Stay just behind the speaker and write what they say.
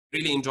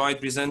really enjoyed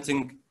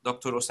presenting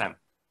Dr. Osama.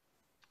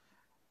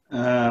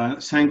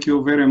 Thank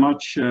you very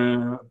much,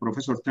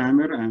 Professor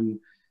Tamer, and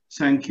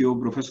thank you,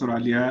 Professor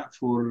Alia,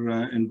 for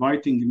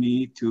inviting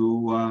me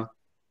to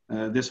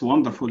this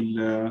wonderful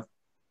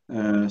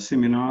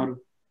seminar.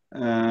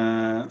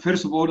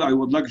 First of all, I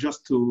would like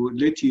just to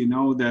let you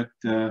know that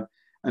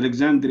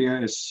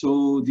Alexandria is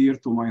so dear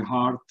to my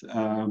heart.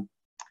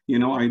 You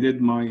know, I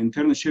did my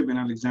internship in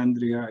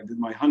Alexandria, I did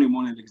my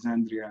honeymoon in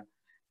Alexandria,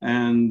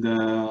 and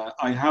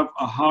I have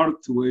a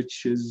heart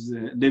which is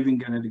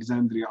living in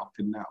Alexandria up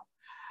till now.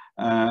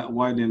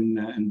 While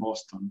in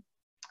Boston.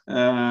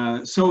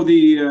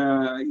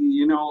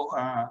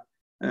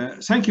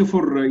 Thank you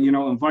for,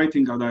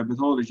 inviting a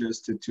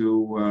diabetologist to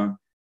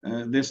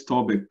this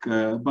topic.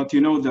 But,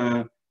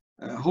 the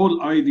whole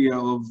idea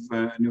of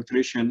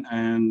nutrition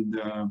and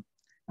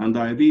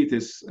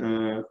diabetes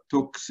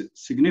took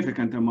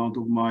significant amount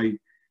of my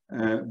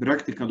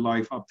practical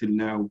life up till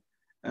now.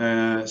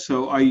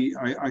 So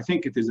I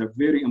think it is a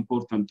very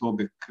important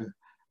topic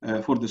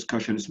for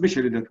discussion,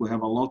 especially that we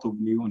have a lot of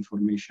new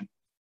information.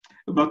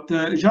 But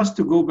just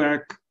to go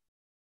back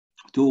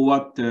to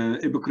what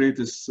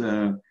Hippocrates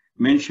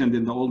mentioned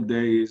in the old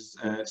days,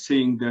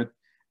 saying that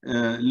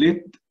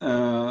let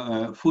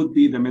food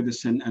be the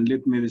medicine and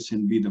let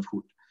medicine be the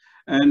food.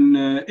 And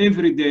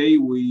every day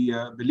we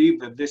believe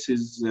that this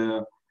is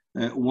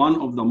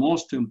one of the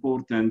most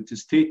important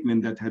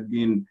statements that had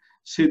been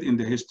said in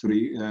the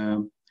history.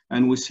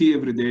 And we see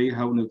every day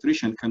how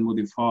nutrition can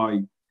modify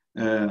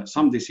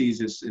some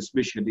diseases,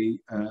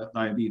 especially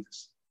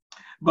diabetes.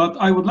 But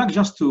I would like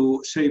just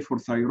to say for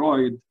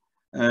thyroid,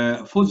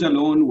 foods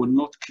alone will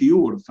not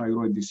cure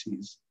thyroid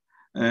disease.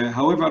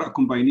 However, a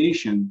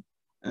combination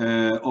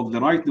of the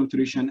right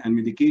nutrition and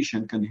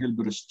medication can help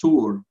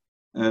restore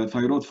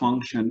thyroid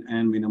function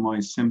and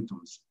minimize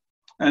symptoms.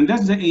 And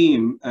that's the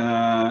aim,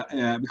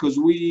 because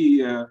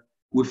we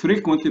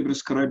frequently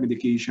prescribe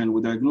medication,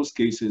 we diagnose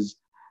cases,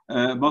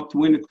 but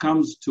when it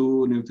comes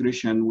to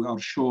nutrition, we are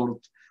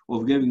short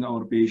of giving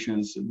our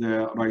patients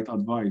the right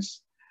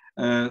advice.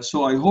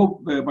 So I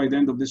hope by the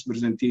end of this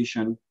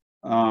presentation,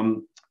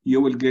 you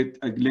will get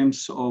a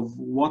glimpse of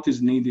what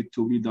is needed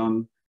to be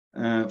done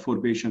for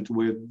patients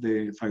with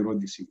the thyroid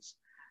disease.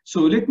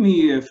 So let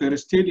me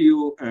first tell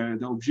you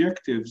the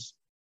objectives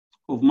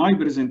of my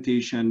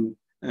presentation.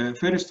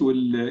 First,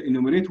 we'll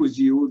enumerate with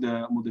you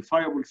the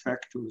modifiable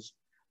factors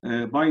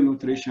by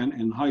nutrition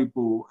in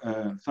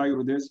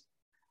hypothyroidism.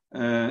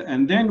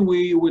 And then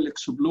we will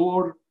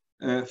explore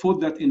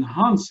food that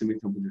enhance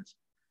metabolism.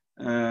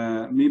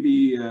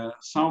 Maybe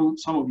some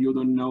of you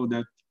don't know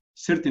that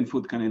certain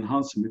food can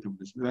enhance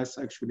metabolism. That's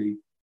actually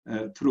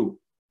true.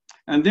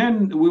 And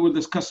then we will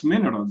discuss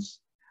minerals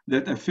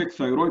that affect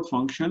thyroid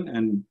function.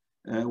 And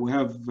we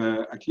have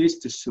at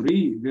least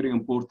 3 very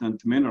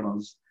important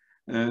minerals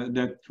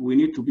that we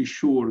need to be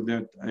sure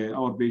that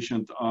our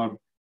patients are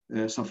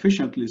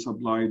sufficiently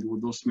supplied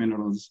with those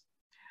minerals.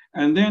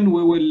 And then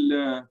we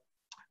will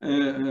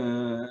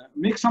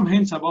make some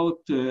hints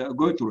about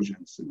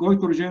goitrogens.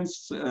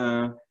 Goitrogens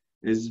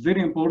is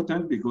very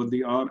important because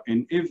they are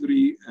in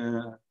every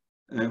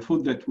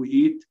food that we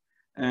eat,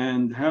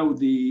 and how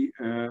they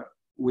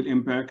will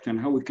impact and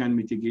how we can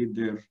mitigate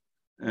their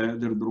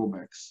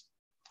drawbacks.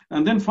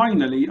 And then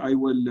finally, I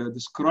will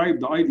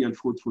describe the ideal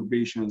food for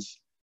patients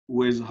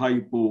with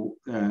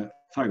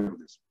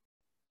hypothyroidism.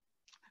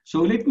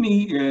 So let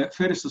me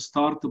first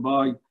start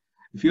by,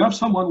 if you have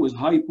someone with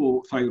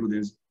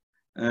hypothyroidism,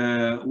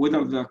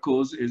 whether the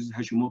cause is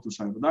Hashimoto's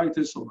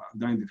thyroiditis or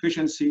iodine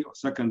deficiency or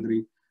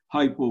secondary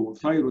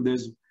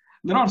hypothyroidism,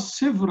 there are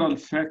several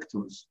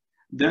factors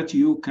that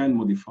you can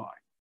modify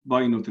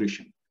by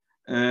nutrition.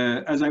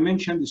 As I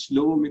mentioned,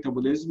 slow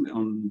metabolism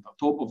on the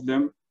top of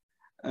them,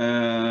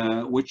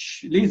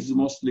 which leads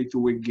mostly to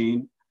weight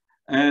gain,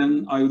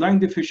 and iodine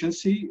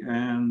deficiency,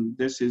 and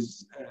this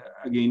is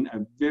again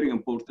a very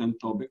important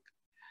topic,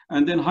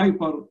 and then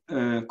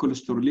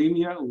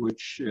hypercholesterolemia,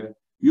 which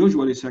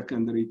usually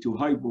secondary to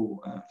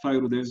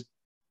hypothyroidism,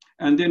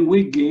 and then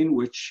weight gain,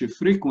 which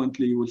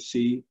frequently you will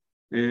see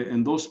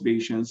in those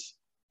patients,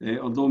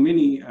 although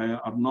many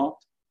are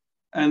not,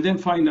 and then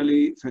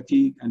finally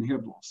fatigue and hair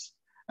loss.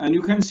 And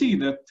you can see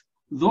that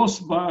those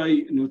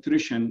by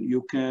nutrition,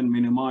 you can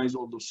minimize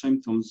all those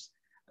symptoms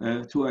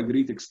to a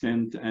great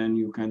extent, and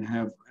you can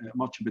have a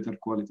much better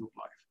quality of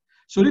life.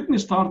 So let me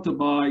start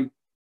by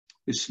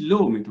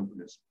slow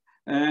metabolism.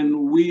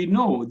 And we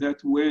know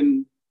that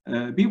when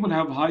people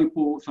have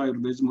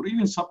hypothyroidism or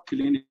even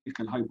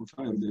subclinical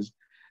hypothyroidism,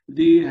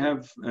 they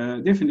have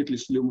definitely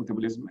slow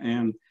metabolism,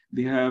 and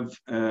they have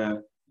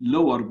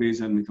lower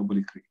basal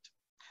metabolic rate.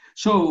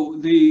 So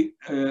the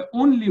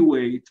only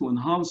way to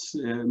enhance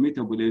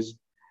metabolism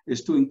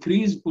is to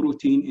increase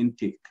protein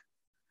intake.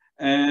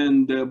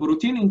 And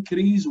protein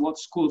increase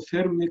what's called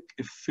thermic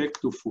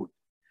effect of food,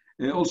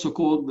 also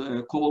called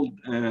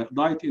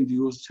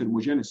diet-induced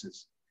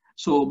thermogenesis.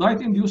 So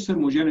diet-induced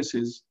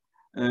thermogenesis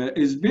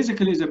is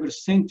basically the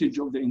percentage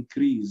of the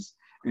increase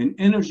in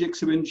energy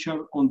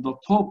expenditure on the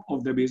top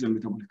of the basal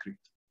metabolic rate.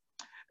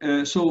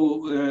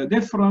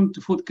 Different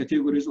food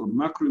categories or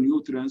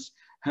macronutrients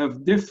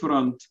have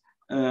different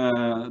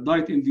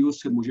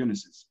diet-induced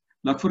thermogenesis.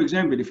 Like for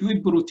example, if you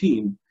eat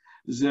protein,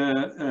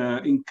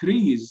 the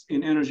increase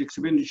in energy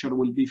expenditure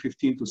will be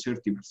 15 to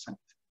 30%.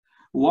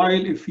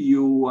 While if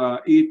you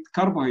eat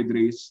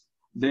carbohydrates,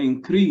 the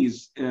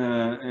increase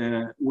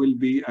will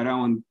be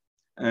around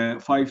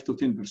 5 to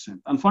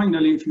 10%. And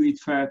finally, if you eat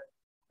fat,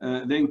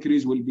 the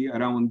increase will be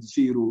around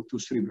 0 to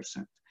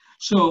 3%.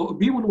 So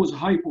people with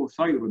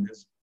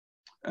hypothyroidism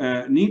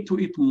need to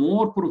eat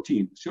more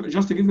protein. So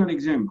just to give you an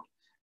example,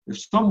 if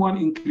someone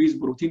increased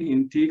protein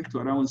intake to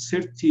around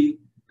 30%,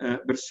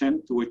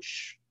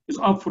 which is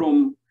up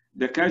from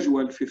the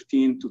casual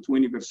 15 to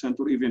 20%,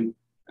 or even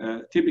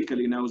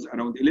typically now is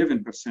around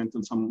 11%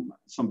 in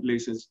some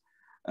places,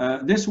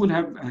 this will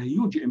have a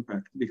huge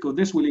impact because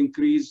this will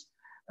increase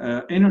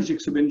energy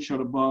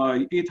expenditure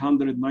by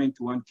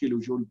 891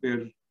 kilojoule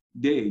per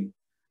day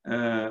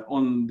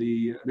on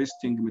the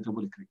resting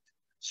metabolic rate.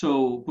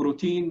 So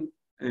protein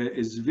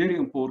is very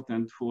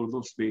important for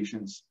those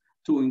patients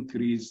to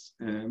increase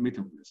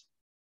metabolism.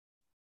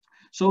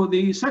 So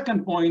the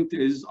second point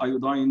is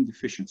iodine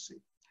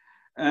deficiency.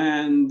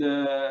 And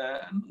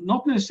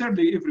not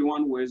necessarily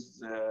everyone with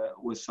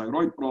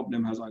thyroid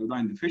problem has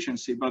iodine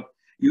deficiency, but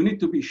you need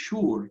to be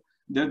sure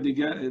that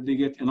they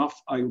get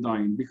enough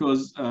iodine,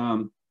 because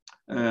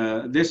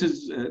this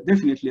is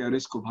definitely a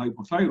risk of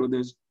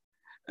hypothyroidism.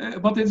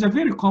 But it's a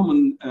very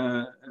common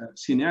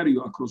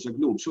scenario across the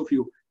globe. So if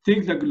you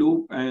take the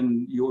globe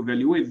and you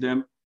evaluate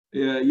them,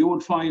 you will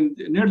find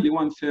nearly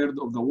 1/3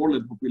 of the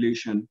world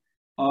population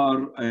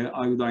are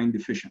iodine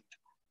deficient.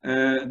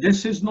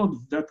 This is not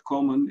that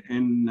common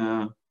in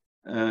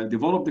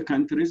developed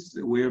countries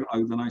where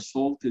iodinized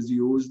salt is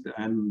used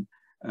and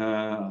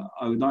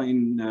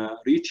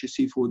iodine-rich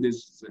seafood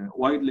is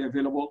widely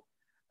available.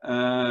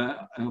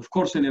 Of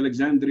course, in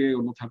Alexandria, you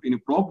will not have any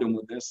problem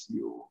with this.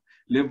 You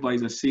live by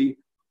the sea.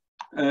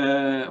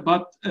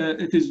 But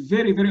it is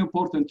very, very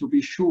important to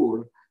be sure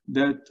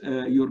that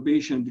your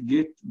patient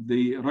get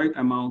the right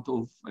amount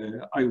of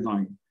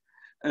iodine.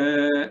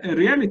 In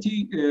reality,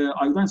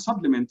 iodine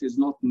supplement is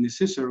not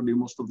necessarily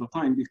most of the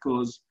time,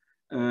 because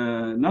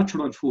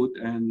natural food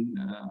and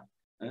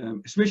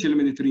especially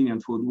Mediterranean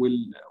food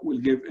will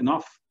give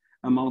enough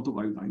amount of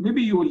iodine.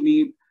 Maybe you will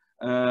need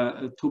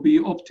to be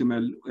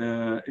optimal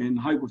in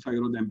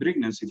hypothyroid and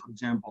pregnancy, for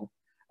example,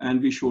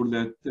 and be sure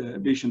that the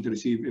patient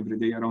receive every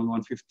day around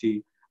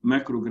 150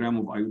 microgram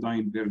of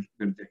iodine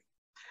per day.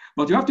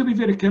 But you have to be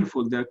very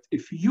careful that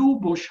if you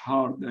push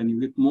hard and you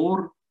get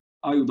more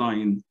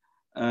iodine,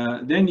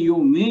 then you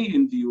may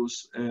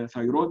induce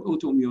thyroid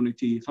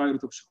autoimmunity,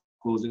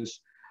 thyrotoxicosis,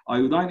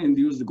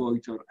 iodine-induced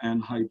goiter, and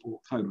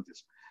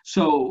hypothyroidism.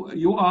 So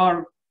you are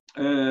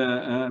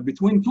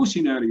between two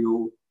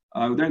scenarios,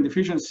 iodine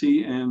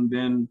deficiency and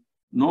then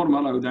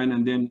normal iodine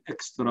and then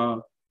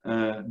extra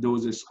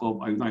doses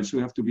of iodine. So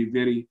you have to be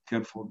very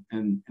careful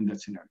in that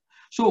scenario.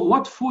 So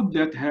what food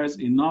that has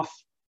enough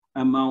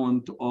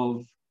amount of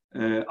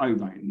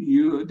iodine?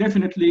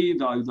 Definitely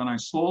the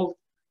iodinized salt,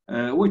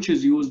 which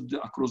is used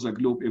across the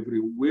globe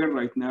everywhere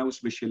right now,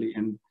 especially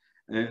in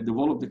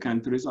developed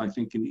countries. I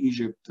think in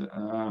Egypt,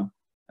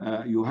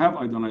 you have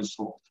iodinized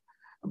salt.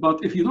 But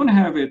if you don't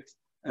have it,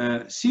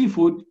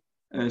 seafood,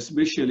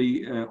 especially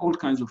all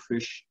kinds of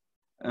fish,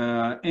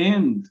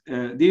 and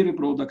dairy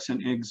products and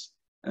eggs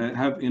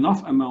have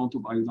enough amount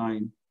of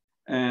iodine,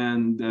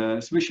 and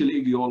especially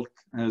egg yolk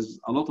has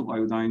a lot of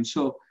iodine.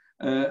 So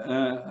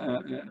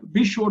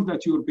be sure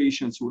that your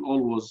patients will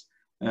always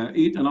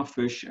eat enough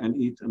fish and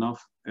eat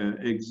enough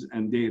eggs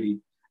and dairy,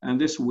 and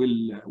this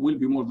will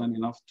be more than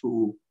enough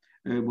to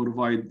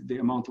provide the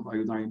amount of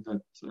iodine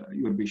that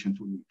your patient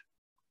will need.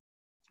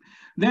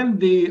 Then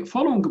the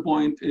following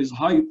point is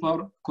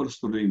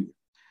hypercholesterolemia.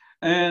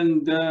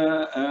 And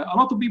a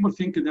lot of people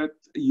think that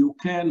you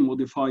can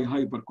modify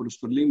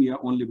hypercholesterolemia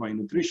only by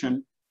nutrition.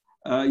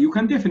 You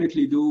can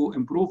definitely do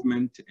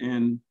improvement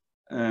in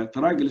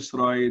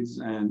triglycerides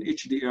and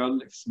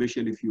HDL,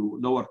 especially if you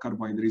lower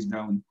carbohydrates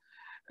down.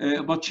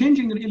 But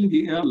changing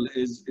LDL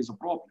is a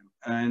problem.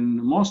 And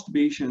most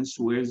patients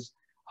with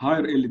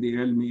higher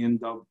LDL may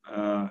end up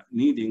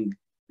needing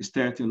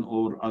statin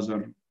or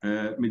other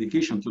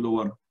medication to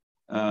lower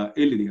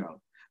LDL.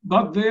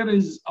 But there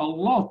is a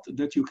lot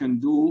that you can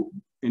do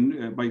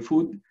by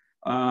food,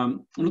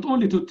 not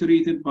only to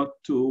treat it, but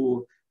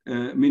to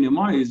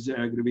minimize the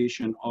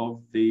aggravation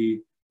of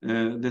the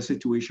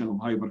situation of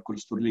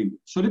hypercholesterolemia.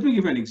 So let me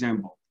give you an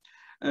example.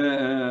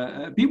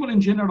 People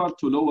in general,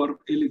 to lower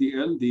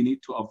LDL, they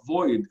need to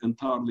avoid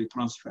entirely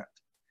trans fat.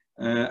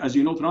 As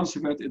you know, trans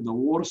fat is the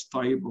worst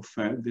type of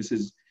fat. This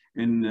is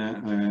in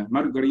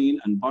margarine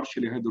and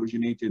partially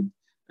hydrogenated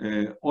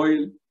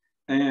oil.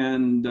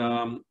 And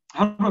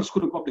Harvard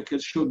School of Public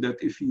Health showed that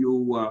if you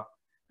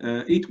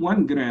eat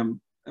 1 gram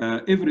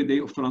every day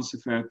of trans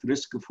fat,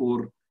 risk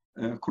for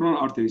coronary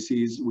artery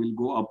disease will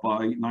go up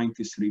by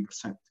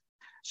 93%.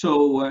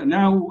 So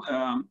now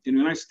in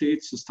the United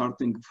States,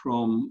 starting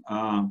from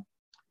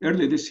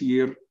early this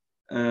year,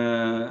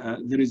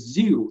 there is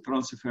zero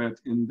trans fat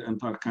in the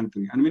entire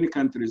country, and many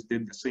countries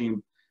did the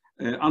same.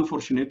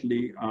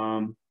 Unfortunately,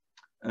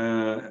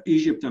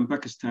 Egypt and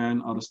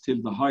Pakistan are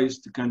still the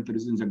highest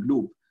countries in the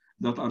globe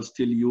that are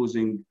still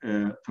using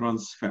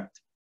trans fat.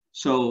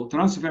 So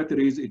trans fat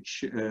raise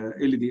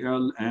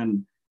LDL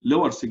and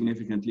lower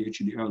significantly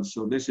HDL.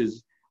 So this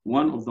is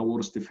one of the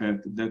worst fat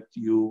that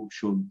you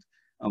should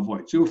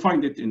avoid. So you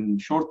find it in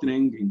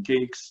shortening, in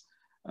cakes,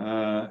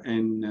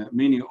 in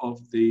many of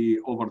the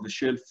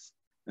over-the-shelf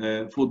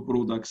food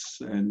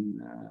products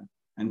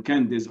and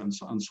candies and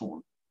so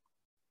on.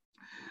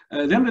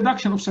 Then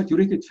reduction of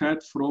saturated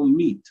fat from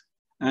meat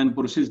and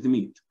processed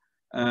meat.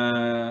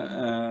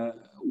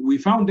 We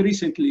found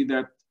recently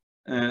that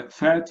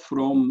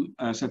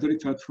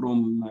saturated fat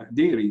from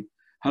dairy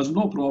has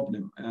no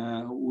problem.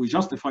 We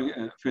just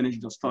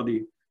finished the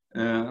study,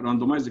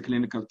 randomized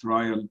clinical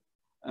trial,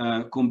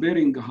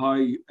 comparing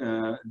high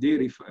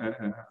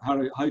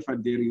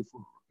fat dairy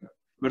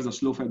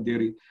versus low fat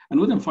dairy, and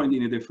we didn't find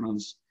any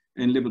difference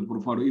in lipid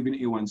profile, or even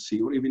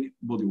A1C, or even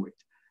body weight.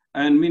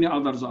 And many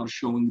others are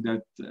showing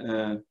that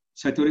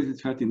saturated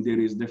fat in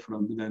dairy is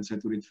different than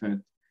saturated fat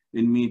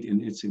in meat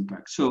in its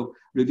impact. So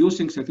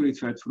reducing saturated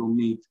fat from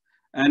meat,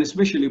 and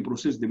especially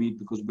processed meat,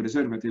 because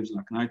preservatives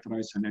like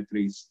nitrites and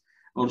nitrates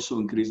also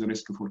increase the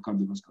risk for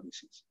cardiovascular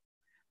disease.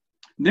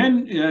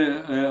 Then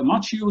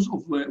much use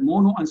of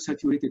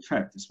monounsaturated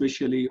fat,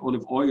 especially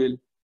olive oil,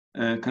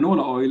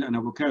 canola oil, and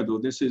avocado.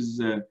 This is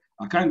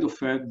a kind of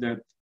fat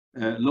that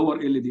lower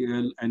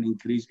LDL and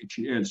increase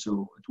HDL.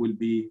 So it will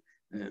be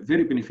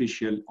very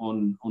beneficial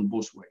on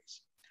both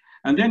ways.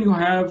 And then you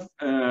have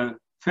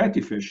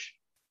fatty fish,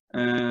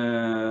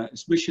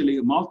 especially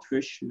malt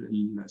fish,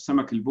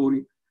 samak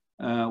al-buri,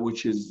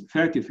 which is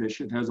fatty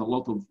fish. It has a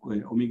lot of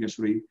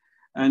omega-3,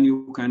 and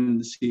you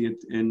can see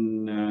it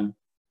in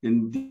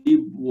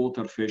deep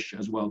water fish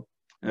as well,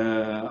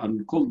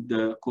 and cold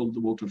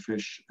water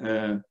fish.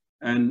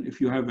 And if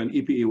you have an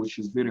EPA, which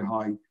is very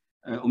high,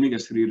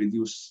 omega-3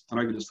 reduce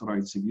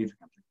triglycerides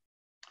significantly.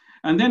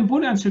 And then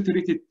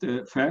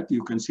polyunsaturated fat,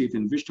 you can see it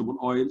in vegetable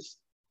oils,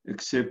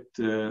 except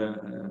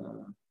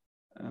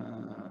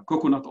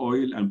coconut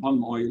oil and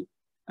palm oil.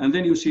 And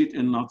then you see it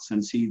in nuts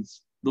and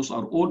seeds. Those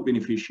are all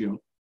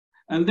beneficial.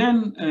 And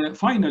then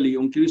finally,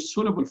 increased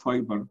soluble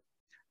fiber.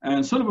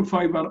 And soluble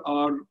fiber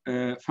are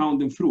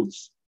found in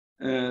fruits.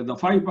 The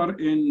fiber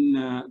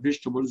in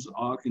vegetables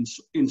are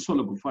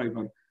insoluble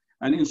fiber.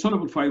 And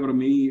insoluble fiber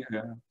may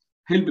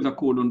help the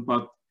colon,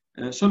 but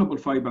soluble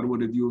fiber will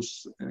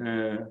reduce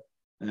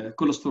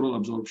cholesterol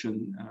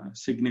absorption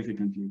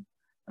significantly.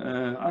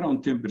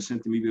 Around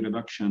 10% maybe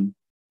reduction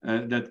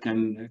that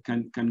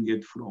can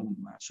get from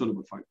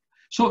soluble fiber.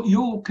 So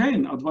you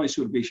can advise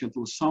your patient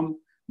with some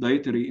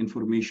dietary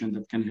information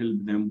that can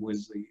help them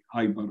with the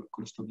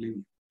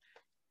hypercholesterolemia.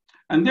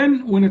 And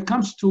then when it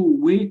comes to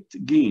weight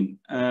gain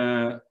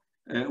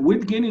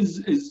is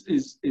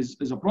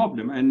a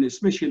problem, and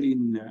especially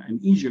in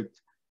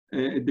Egypt,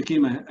 it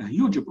became a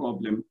huge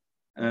problem.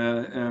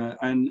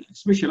 And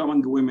especially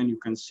among women, you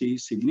can see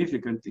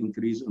significant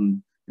increase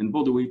in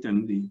body weight,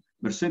 and the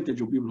percentage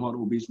of people who are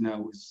obese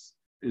now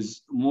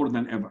is more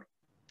than ever.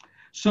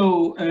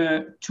 So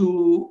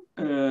to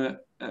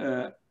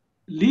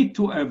lead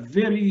to a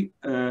very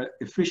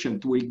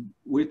efficient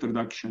weight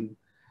reduction,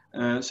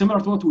 similar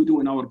to what we do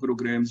in our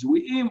programs,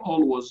 we aim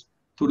always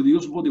to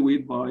reduce body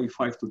weight by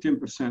 5 to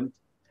 10%.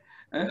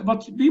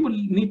 But people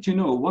need to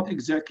know what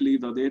exactly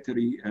the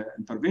dietary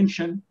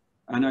intervention,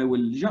 and I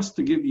will just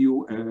give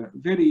you a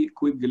very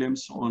quick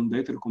glimpse on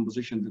dietary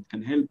composition that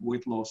can help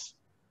weight loss.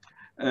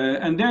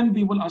 And then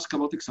people ask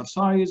about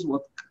exercise,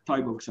 what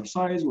type of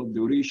exercise, what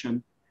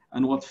duration,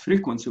 and what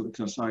frequency of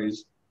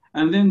exercise.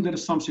 And then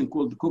there's something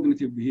called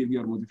cognitive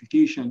behavior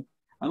modification,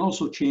 and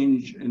also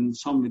change in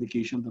some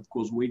medication that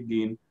cause weight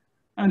gain.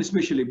 And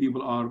especially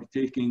people are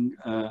taking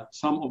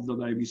some of the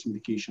diabetes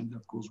medication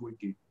that cause weight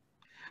gain.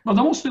 But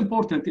the most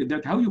important is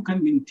that how you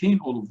can maintain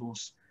all of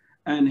those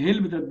and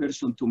help that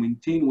person to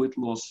maintain weight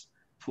loss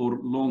for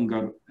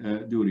longer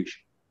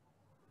duration.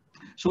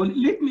 So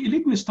let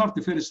me start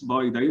first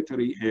by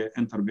dietary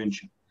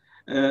intervention,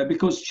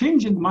 because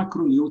changing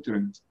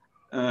macronutrients,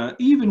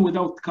 even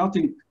without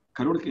cutting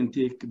caloric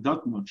intake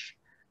that much,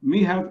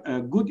 may have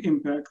a good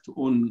impact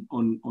on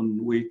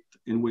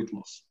weight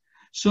loss.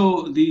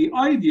 So the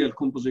ideal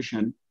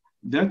composition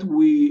that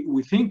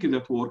we think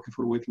that work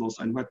for weight loss,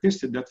 and we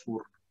tested that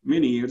for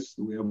many years,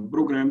 we have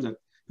programs that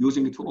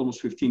using it for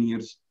almost 15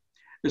 years,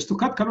 is to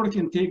cut caloric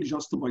intake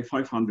just by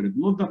 500,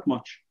 not that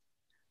much.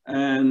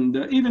 And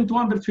even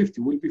 250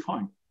 will be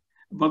fine.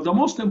 But the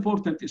most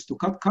important is to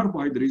cut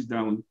carbohydrates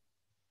down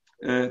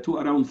to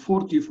around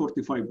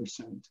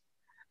 40–45%,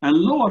 and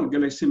lower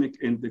glycemic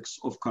index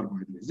of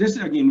carbohydrates. This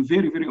is again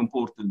very, very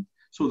important.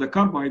 So the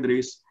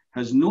carbohydrates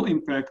has no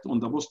impact on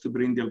the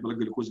postprandial blood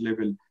glucose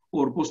level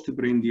or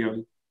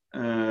postprandial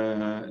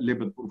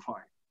lipid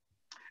profile.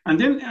 And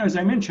then, as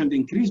I mentioned,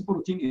 increase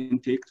protein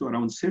intake to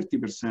around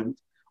 30%,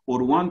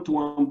 or 1 to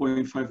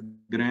 1.5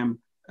 gram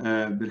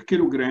per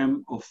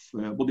kilogram of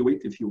body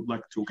weight, if you would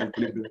like to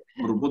calculate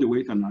your body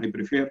weight, and I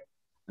prefer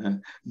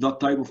that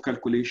type of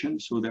calculation.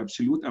 So the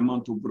absolute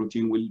amount of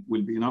protein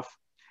will be enough.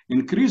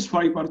 Increase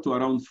fiber to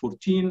around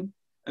 14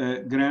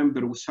 gram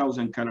per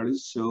 1,000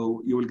 calories.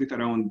 So you will get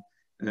around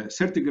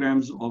 30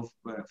 grams of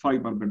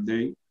fiber per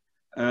day.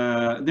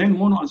 Then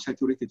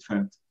monounsaturated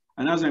fat.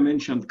 And as I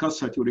mentioned, cut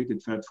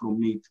saturated fat from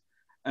meat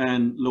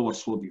and lower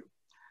sodium.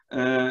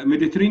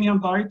 Mediterranean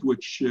diet,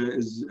 which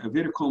is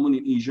very common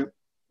in Egypt,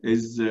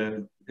 is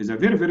a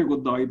very, very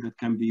good diet that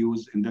can be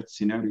used in that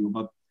scenario.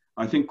 But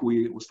I think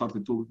we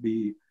started to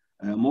be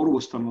more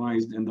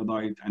westernized in the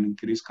diet and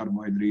increase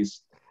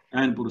carbohydrates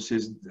and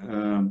processed,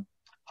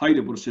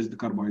 highly processed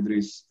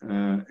carbohydrates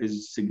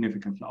is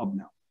significantly up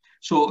now.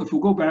 So if we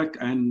go back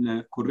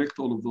and correct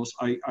all of those,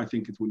 I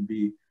think it will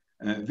be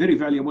very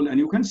valuable, and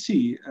you can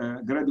see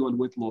gradual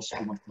weight loss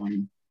over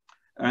time.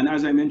 And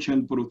as I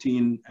mentioned,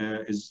 protein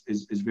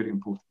is very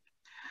important.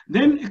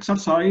 Then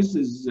exercise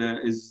is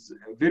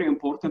very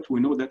important. We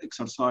know that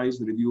exercise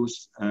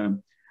reduces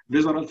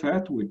visceral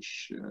fat,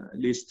 which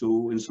leads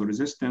to insulin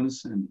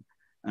resistance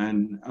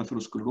and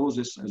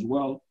atherosclerosis as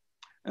well.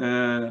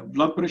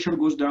 Blood pressure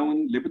goes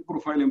down, lipid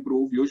profile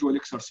improve, usual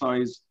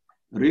exercise,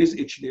 raise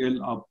HDL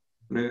up,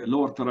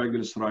 lower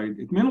triglyceride.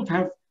 It may not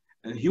have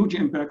a huge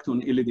impact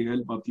on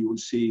LDL, but you will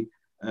see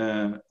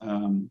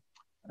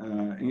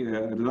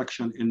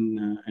reduction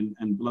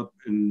in blood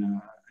in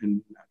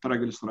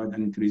triglyceride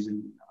and increase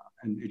in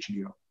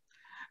HDL.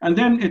 And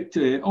then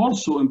it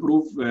also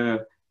improves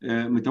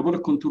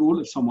metabolic control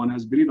if someone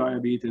has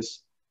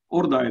pre-diabetes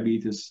or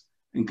diabetes,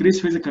 increase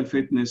physical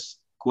fitness,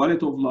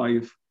 quality of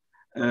life.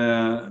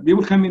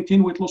 People can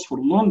maintain weight loss for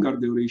longer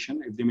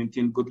duration if they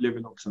maintain good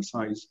level of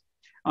exercise.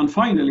 And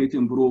finally, it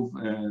improves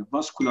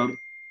vascular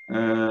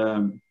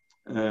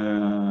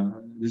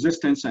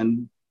resistance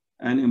and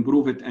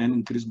improve it and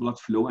increase blood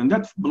flow. And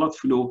that blood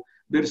flow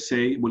per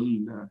se will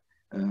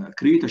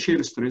create a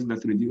shear stress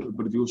that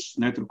produce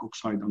nitric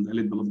oxide on the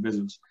lead blood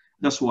vessels.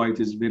 That's why it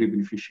is very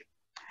beneficial.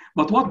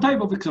 But what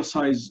type of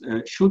exercise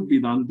should be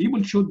done?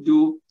 People should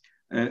do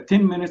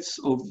 10 minutes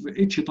of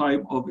each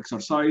type of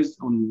exercise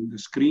on the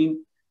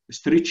screen,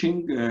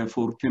 stretching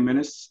for 10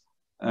 minutes,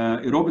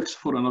 aerobics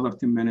for another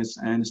 10 minutes,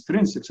 and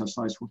strength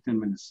exercise for 10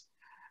 minutes.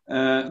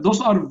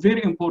 Those are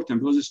very important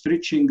because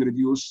stretching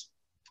reduce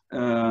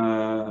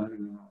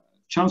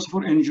chance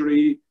for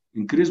injury,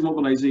 increase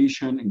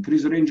mobilization,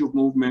 increase range of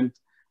movement,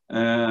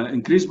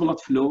 increase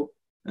blood flow.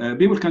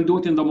 People can do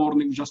it in the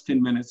morning, just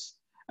 10 minutes.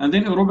 And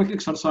then aerobic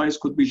exercise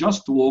could be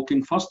just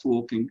walking, fast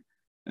walking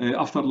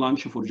after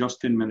lunch for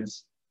just 10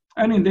 minutes.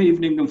 And in the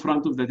evening in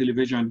front of the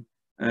television,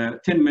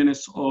 10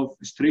 minutes of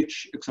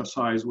stretch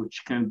exercise,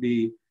 which can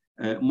be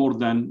more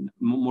than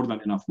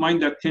enough.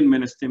 Mind that 10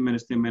 minutes, 10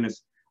 minutes, 10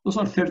 minutes. Those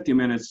are 30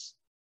 minutes,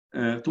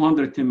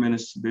 210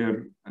 minutes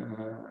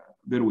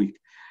per week.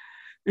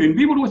 In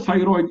people with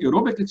thyroid,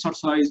 aerobic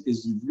exercise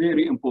is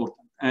very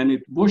important, and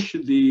it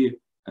pushes the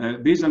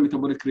basal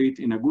metabolic rate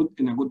in a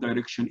good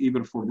direction,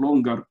 even for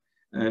longer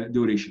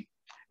duration.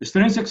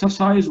 Strength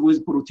exercise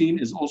with protein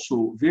is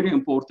also very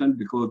important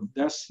because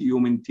thus you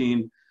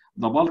maintain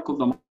the bulk of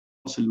the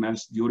muscle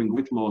mass during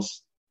weight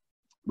loss.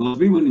 Because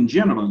people in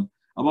general,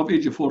 above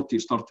age 40,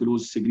 start to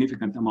lose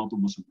significant amount of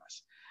muscle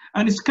mass.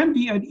 And it can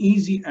be as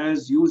easy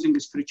as using a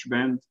stretch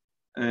band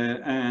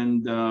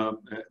and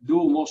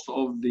do most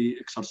of the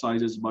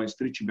exercises by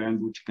stretch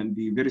band, which can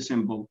be very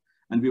simple,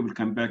 and people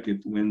can back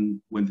it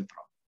when they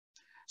try.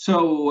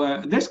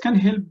 So this can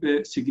help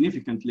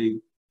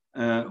significantly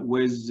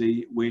with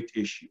the weight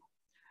issue.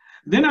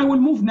 Then I will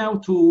move now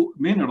to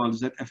minerals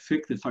that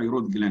affect the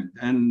thyroid gland.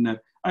 And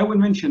I will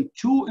mention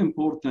two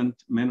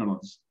important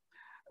minerals.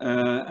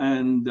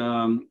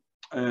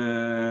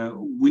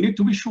 We need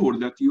to be sure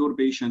that your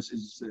patient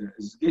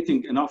is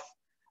getting enough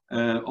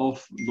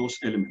of those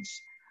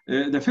elements.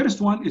 The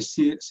first one is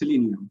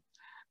selenium.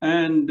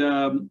 And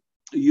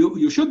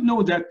you should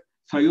know that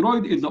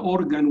thyroid is the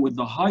organ with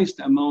the highest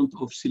amount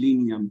of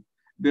selenium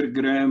per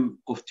gram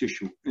of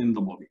tissue in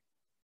the body.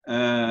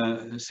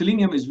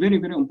 Selenium is very,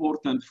 very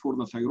important for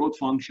the thyroid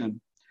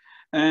function.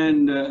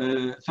 And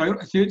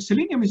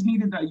selenium is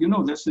needed, you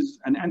know, this is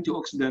an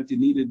antioxidant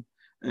needed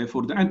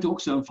for the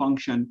antioxidant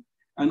function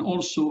and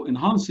also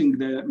enhancing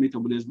the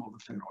metabolism of the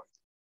thyroid.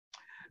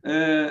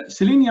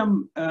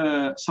 Selenium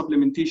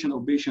supplementation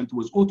of patients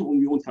with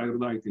autoimmune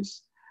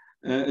thyroiditis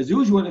is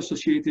usually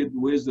associated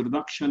with the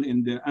reduction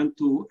in the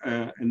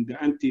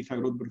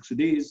anti-thyroid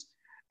peroxidase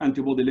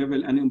antibody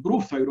level and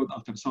improve thyroid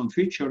ultrasound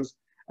features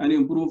and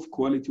improve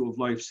quality of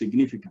life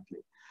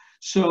significantly.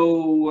 So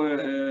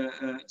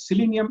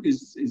selenium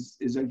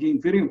is again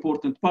very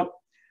important, but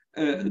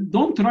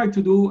don't try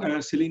to do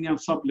a selenium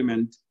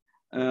supplement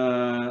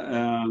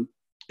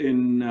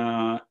in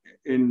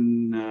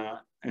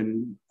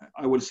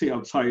I will say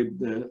outside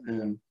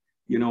the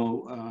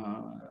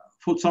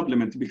food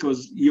supplement,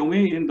 because you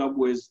may end up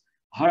with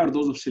higher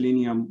dose of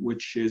selenium,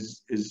 which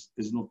is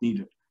not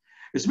needed.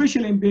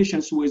 Especially in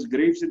patients with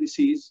Graves'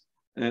 disease,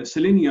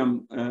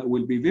 selenium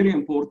will be very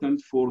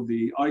important for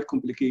the eye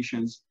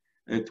complications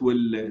It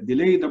will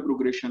delay the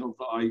progression of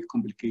the eye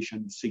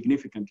complication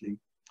significantly.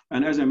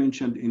 And as I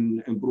mentioned,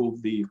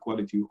 improve the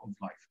quality of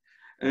life.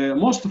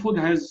 Most food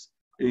has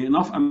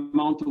enough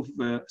amount of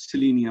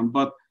selenium,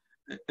 but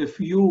if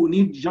you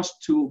need just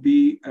to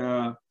be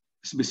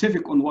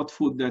specific on what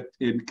food that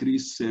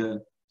increase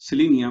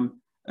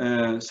selenium,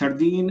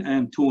 sardine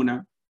and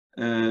tuna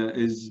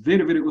is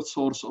very, very good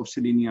source of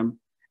selenium.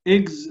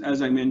 Eggs,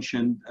 as I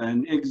mentioned,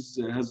 and eggs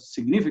has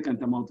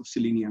significant amount of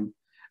selenium.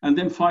 And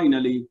then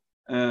finally,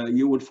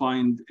 you will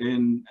find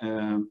in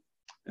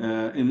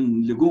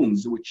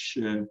legumes, which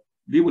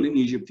people in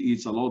Egypt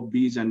eat a lot,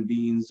 peas and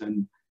beans,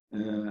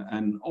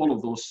 and all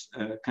of those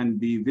can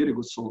be very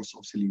good source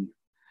of selenium.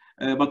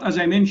 But as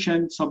I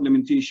mentioned,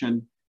 supplementation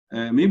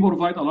may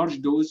provide a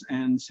large dose,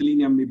 and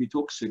selenium may be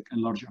toxic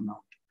in large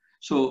amount.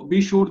 So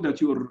be sure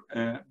that your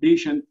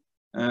patient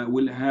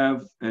will have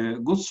a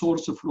good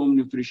source from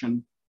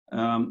nutrition.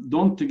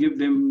 Don't give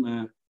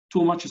them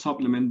too much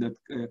supplement that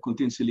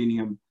contains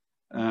selenium.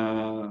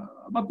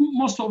 But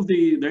most of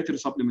the dietary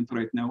supplements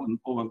right now and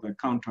over the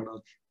counter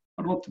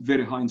are not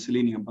very high in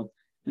selenium, but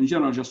in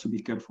general, just to be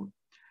careful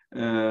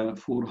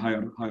for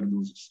higher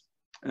doses.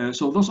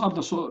 So those are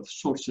the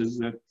sources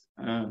that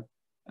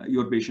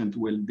your patient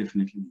will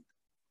definitely need.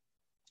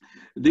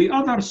 The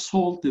other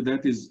salt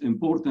that is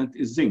important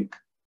is zinc.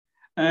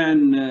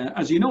 And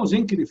as you know,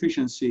 zinc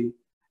deficiency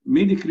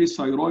may decrease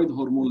thyroid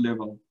hormone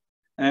level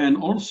and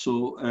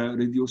also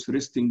reduce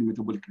resting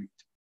metabolic rate.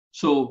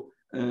 So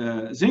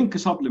zinc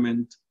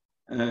supplement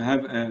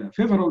have a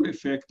favorable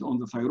effect on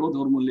the thyroid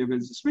hormone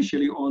levels,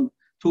 especially on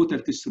total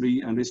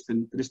T3 and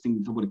resting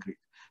metabolic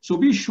rate. So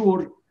be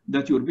sure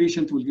that your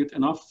patient will get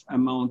enough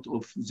amount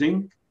of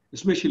zinc,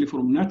 especially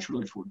from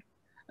natural food.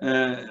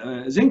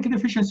 Zinc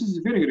deficiency is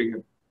very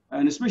rare,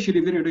 and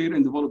especially very rare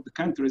in developed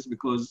countries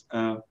because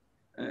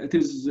it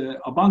is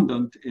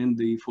abundant in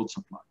the food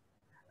supply.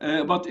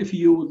 But if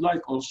you would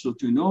like also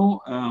to know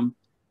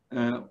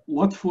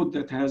what food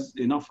that has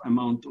enough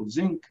amount of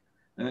zinc,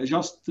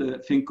 just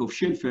think of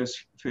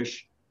shellfish, fish,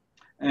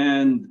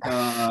 and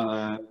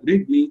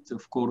red meat,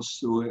 of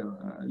course,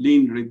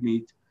 lean red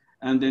meat,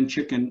 and then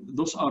chicken.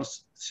 Those are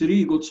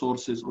 3 good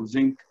sources of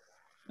zinc.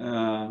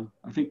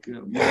 I think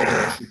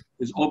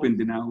is opened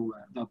now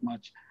that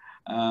much.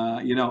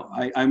 You know,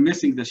 I'm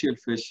missing the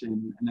shellfish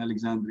in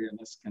Alexandria.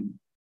 This can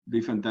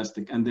be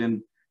fantastic. And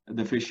then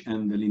the fish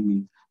and the lean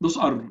meat. Those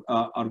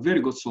are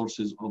very good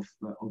sources of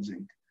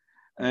zinc.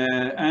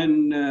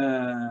 And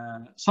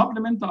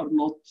supplements are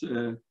not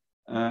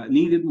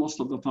needed most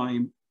of the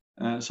time.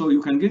 So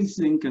you can get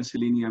zinc and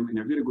selenium in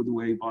a very good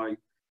way by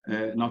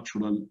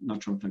natural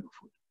type of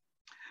food.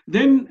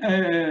 Then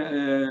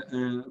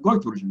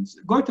goitrogens.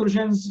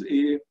 Goitrogens,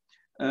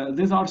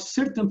 these are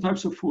certain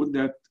types of food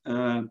that,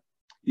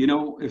 you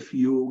know, if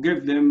you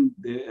give them,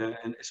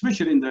 and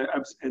especially in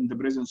the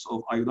presence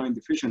of iodine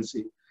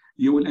deficiency,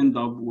 you will end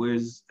up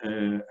with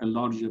a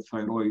larger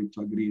thyroid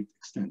to a great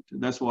extent.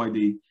 That's why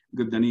they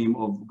get the name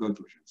of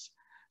goitrogens.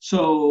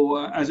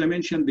 So as I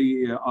mentioned,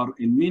 they are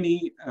in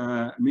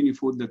many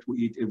food that we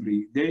eat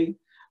every day.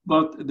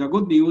 But the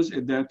good news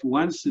is that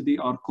once they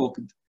are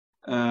cooked,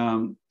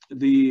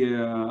 the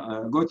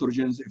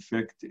goitrogens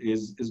effect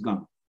is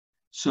gone.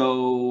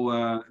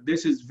 So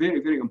this is very,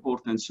 very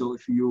important. So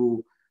if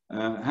you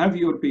have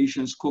your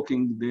patients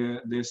cooking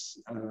this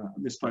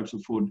types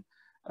of food,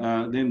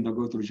 then the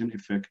goitrogen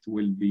effect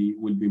will be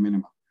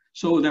minimal.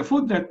 So the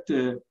food that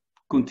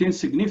contains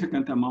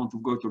significant amount of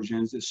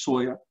goitrogens is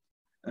soya.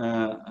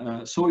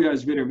 Soya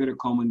is very, very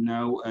common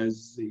now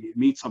as the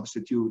meat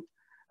substitute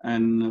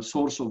and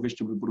source of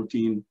vegetable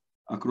protein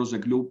across the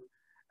globe.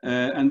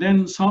 And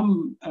then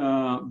some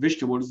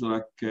vegetables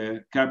like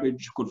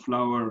cabbage,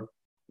 cauliflower,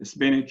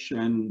 spinach,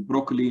 and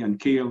broccoli and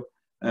kale.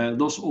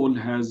 Those all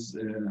has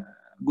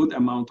good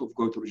amount of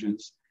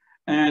goitrogens.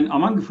 And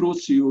among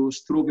fruits,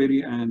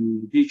 strawberry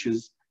and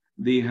peaches,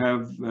 they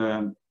have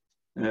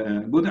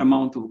good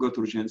amount of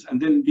goitrogens. And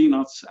then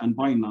peanuts and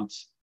pine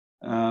nuts,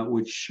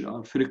 which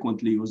are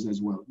frequently used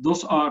as well.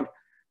 Those are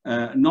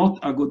not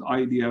a good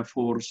idea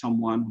for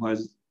someone who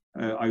has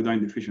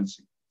iodine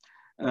deficiency.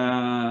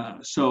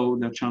 So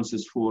the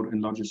chances for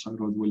enlarged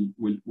thyroid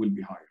will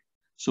be higher.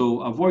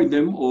 So avoid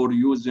them or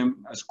use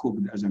them as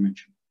cooked, as I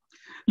mentioned.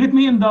 Let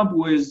me end up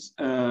with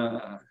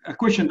a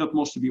question that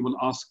most people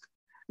ask.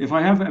 If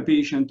I have a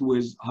patient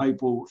with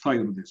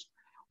hypothyroidism,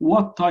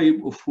 what type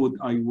of food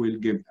I will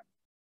give them?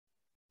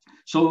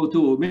 So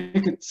to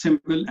make it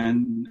simple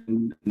and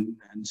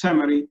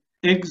summary,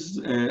 eggs,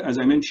 as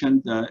I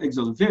mentioned, eggs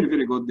are very,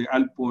 very good. The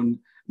albumin,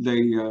 the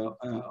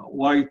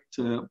white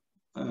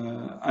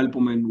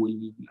albumin will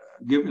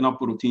give enough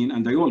protein,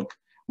 and the yolk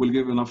will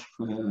give enough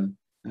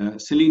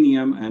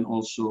selenium, and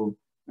also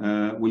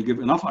will give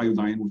enough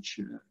iodine, which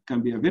can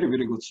be a very,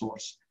 very good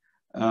source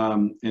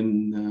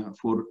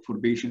for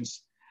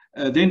patients.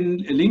 Then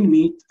lean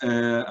meat,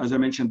 as I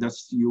mentioned,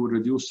 that's you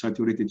reduce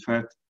saturated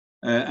fat,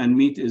 and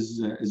meat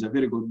is a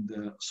very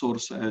good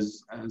source,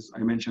 as I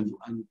mentioned,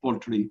 and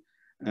poultry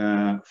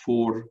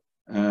for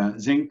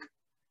zinc.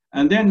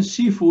 And then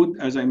seafood,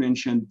 as I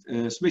mentioned,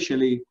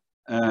 especially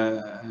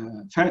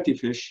fatty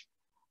fish,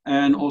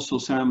 and also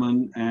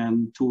salmon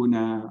and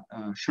tuna,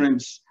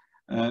 shrimps,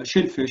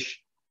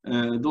 shellfish.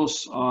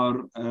 Those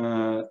are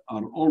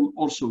all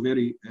also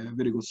very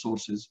good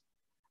sources.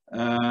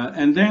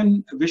 And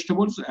then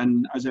vegetables,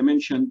 and as I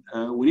mentioned,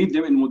 we need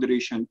them in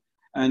moderation,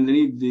 and we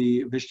need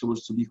the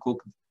vegetables to be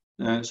cooked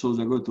so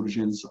the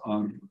goitrogens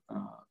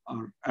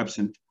are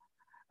absent.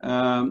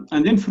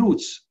 And then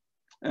fruits.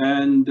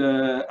 And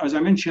as I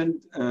mentioned,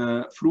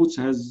 fruits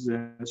has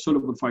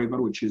soluble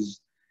fiber, which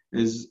is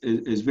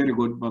very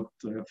good, but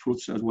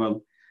fruits as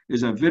well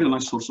is a very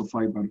nice source of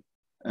fiber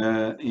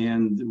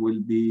and will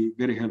be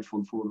very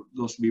helpful for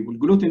those people.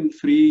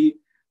 Gluten-free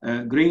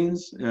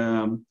grains,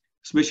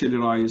 especially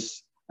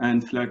rice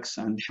and flax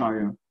and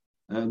shea,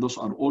 those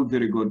are all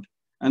very good.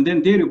 And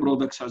then dairy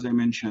products, as I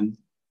mentioned,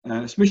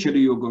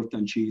 especially yogurt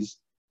and cheese,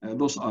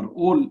 those are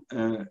all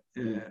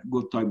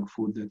good type of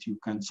food that you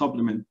can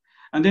supplement.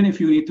 And then if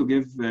you need to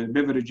give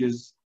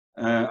beverages,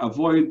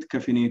 avoid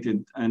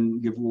caffeinated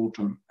and give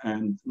water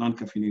and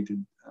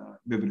non-caffeinated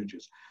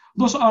beverages.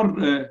 Those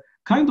are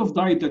kind of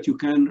diet that you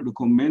can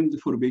recommend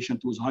for a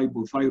patient with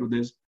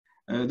hypothyroidism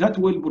that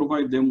will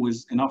provide them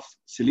with enough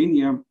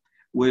selenium,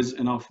 with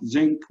enough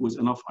zinc, with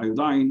enough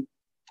iodine,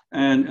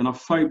 and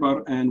enough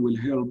fiber, and will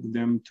help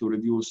them to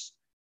reduce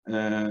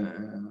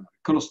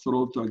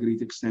cholesterol to a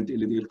great extent,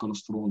 LDL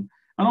cholesterol,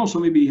 and also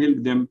maybe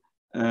help them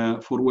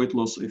for weight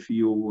loss if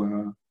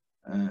you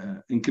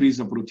increase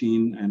the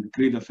protein and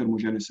create a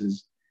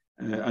thermogenesis,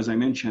 as I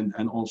mentioned,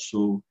 and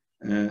also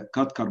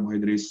cut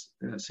carbohydrates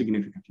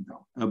significantly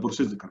down,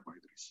 process the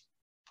carbohydrates.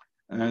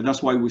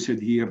 That's why we said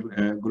here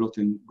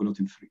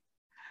gluten-free.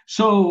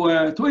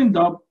 So to end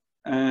up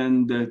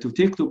and to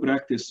take to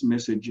practice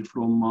message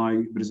from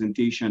my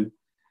presentation,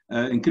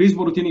 increased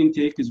protein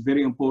intake is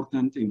very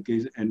important in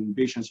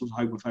patients with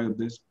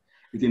hypothyroidism.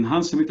 It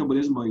enhances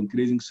metabolism by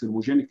increasing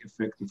thermogenic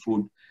effect of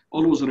food.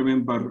 Always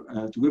remember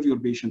to give your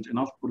patient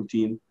enough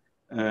protein,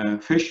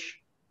 fish,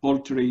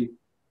 poultry,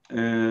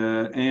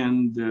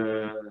 and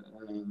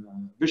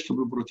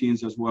vegetable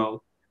proteins as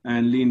well,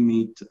 and lean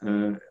meat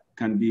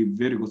can be a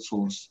very good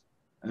source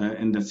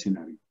in that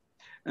scenario.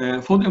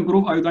 Food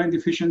improve iodine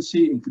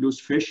deficiency includes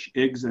fish,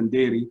 eggs, and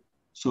dairy.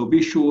 So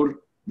be sure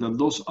that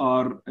those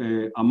are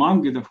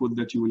among the food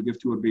that you will give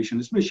to your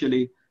patient,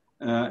 especially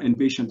in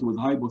patients with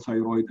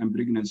hypothyroid and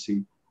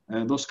pregnancy.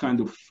 Those kind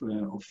of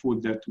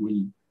food that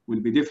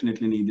will be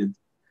definitely needed.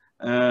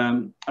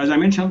 As I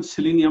mentioned,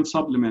 selenium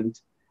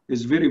supplement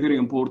is very, very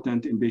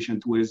important in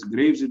patients with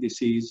Graves'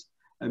 disease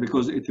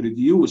because it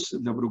reduces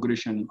the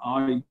progression in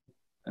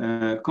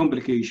eye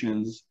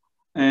complications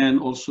and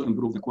also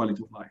improve the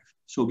quality of life.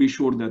 So be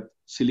sure that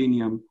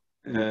selenium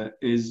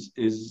is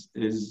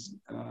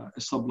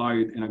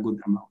supplied in a good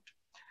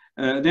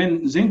amount.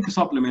 Then zinc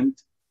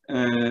supplement,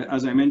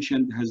 as I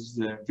mentioned, has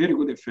a very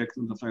good effect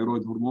on the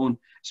thyroid hormone,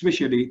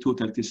 especially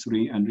total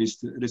T3 and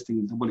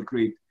resting metabolic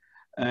rate.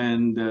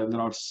 And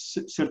there are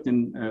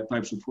certain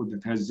types of food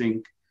that has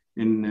zinc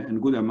in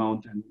good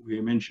amount, and we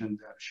mentioned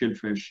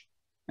shellfish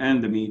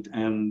and the meat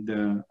and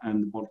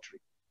the poultry.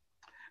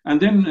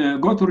 And then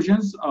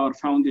goitrogens are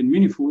found in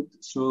many food,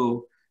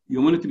 so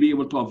you want to be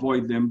able to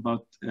avoid them,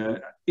 but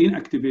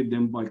inactivate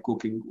them by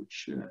cooking,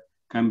 which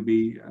can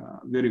be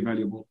very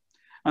valuable.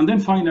 And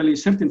then finally,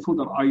 certain food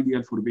are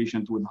ideal for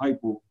patients with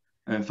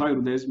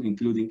hypothyroidism,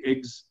 including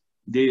eggs,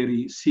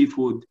 dairy,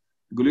 seafood,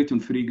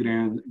 gluten-free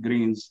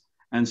grains,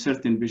 and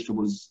certain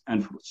vegetables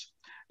and fruits.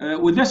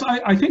 With this,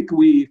 I think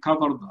we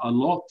covered a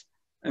lot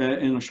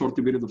in a short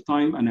period of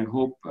time, and I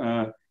hope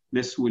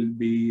this will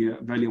be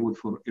valuable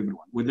for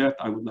everyone. With that,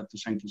 I would like to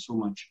thank you so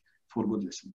much for good listening.